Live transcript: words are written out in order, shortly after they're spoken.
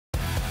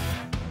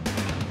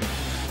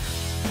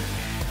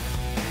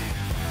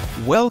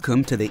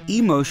Welcome to the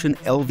eMotion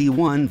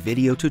LV1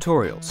 video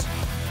tutorials.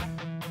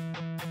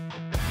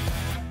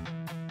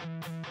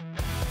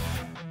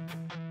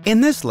 In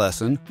this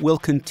lesson, we'll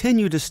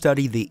continue to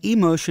study the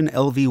eMotion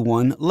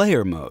LV1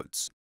 layer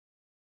modes.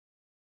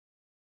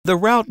 The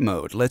route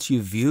mode lets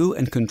you view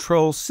and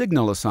control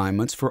signal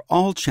assignments for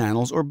all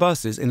channels or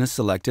buses in a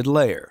selected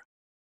layer.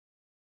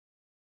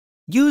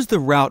 Use the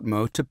route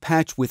mode to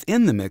patch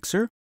within the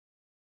mixer,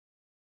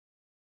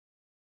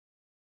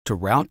 to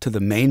route to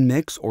the main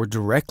mix or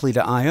directly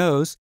to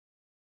I/Os,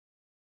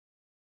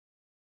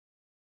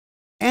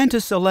 and to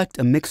select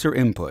a mixer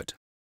input.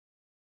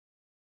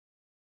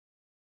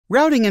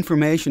 Routing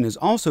information is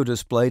also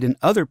displayed in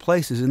other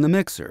places in the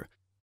mixer,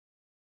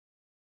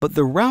 but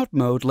the route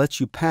mode lets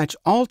you patch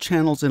all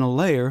channels in a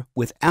layer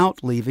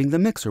without leaving the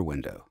mixer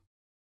window.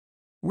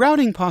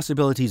 Routing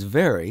possibilities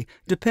vary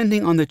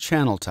depending on the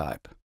channel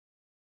type.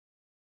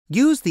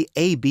 Use the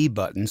A/B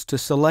buttons to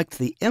select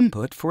the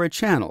input for a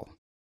channel.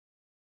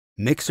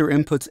 Mixer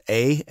inputs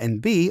A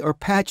and B are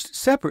patched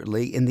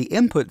separately in the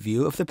input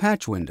view of the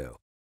patch window.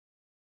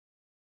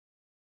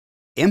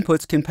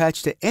 Inputs can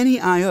patch to any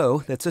I/O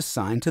that's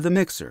assigned to the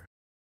mixer.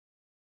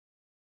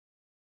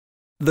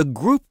 The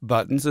Group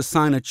buttons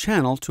assign a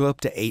channel to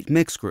up to 8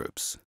 mix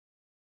groups.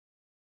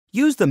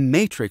 Use the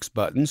Matrix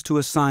buttons to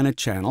assign a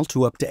channel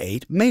to up to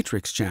 8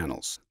 matrix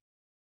channels.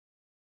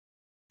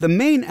 The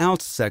Main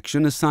Outs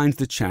section assigns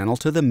the channel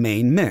to the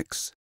main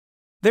mix.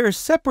 There are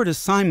separate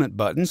assignment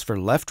buttons for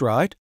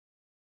left-right,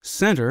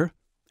 center,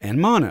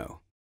 and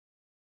mono.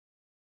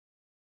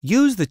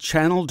 Use the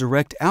Channel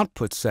Direct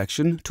Output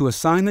section to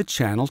assign the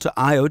channel to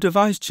I/O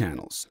device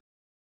channels.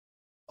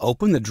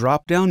 Open the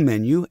drop-down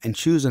menu and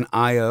choose an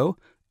I/O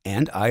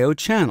and I/O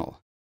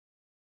channel.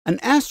 An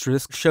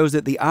asterisk shows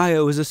that the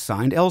I/O is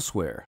assigned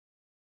elsewhere.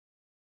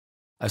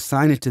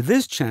 Assign it to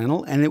this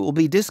channel and it will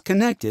be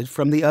disconnected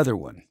from the other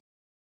one.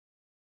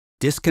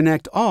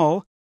 Disconnect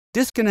All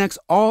disconnects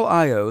all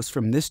I/Os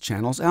from this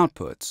channel's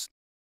outputs.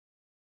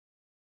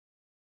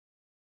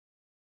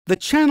 The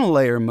channel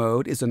layer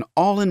mode is an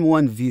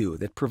all-in-one view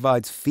that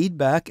provides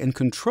feedback and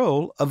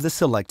control of the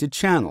selected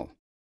channel.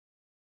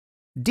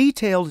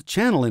 Detailed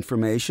channel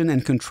information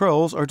and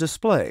controls are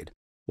displayed,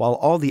 while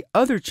all the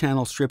other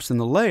channel strips in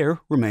the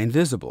layer remain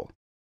visible.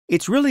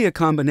 It's really a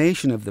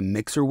combination of the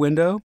mixer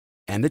window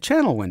and the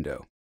channel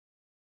window.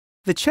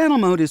 The channel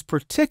mode is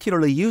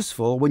particularly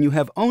useful when you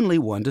have only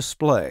one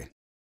display.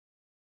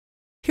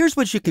 Here's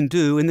what you can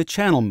do in the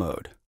channel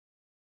mode.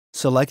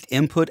 Select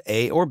input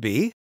A or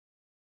B.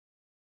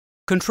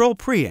 Control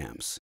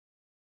preamps.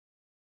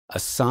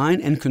 Assign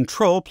and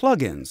control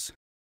plugins.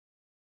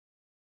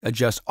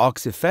 Adjust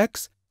aux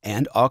effects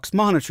and aux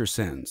monitor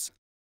sends.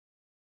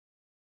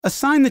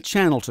 Assign the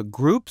channel to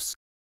groups,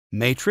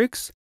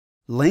 matrix,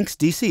 links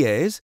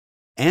DCAs,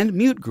 and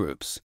mute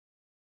groups.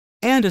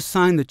 And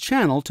assign the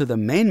channel to the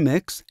main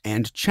mix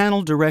and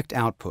channel direct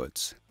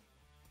outputs.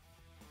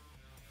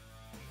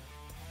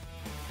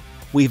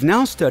 We've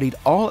now studied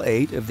all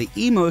 8 of the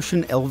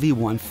eMotion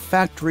LV1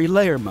 factory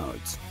layer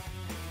modes.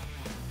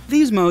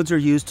 These modes are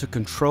used to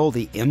control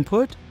the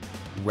input,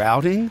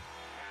 routing,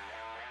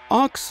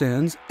 aux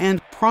sends,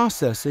 and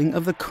processing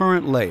of the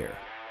current layer.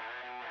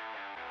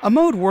 A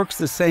mode works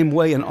the same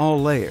way in all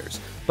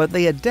layers, but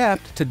they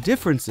adapt to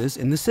differences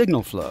in the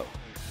signal flow.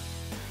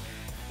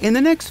 In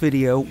the next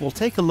video, we'll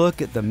take a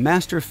look at the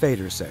master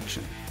fader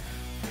section.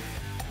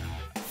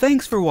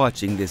 Thanks for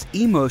watching this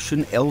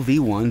eMotion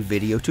LV1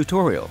 video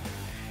tutorial.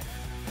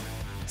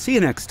 See you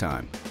next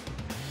time.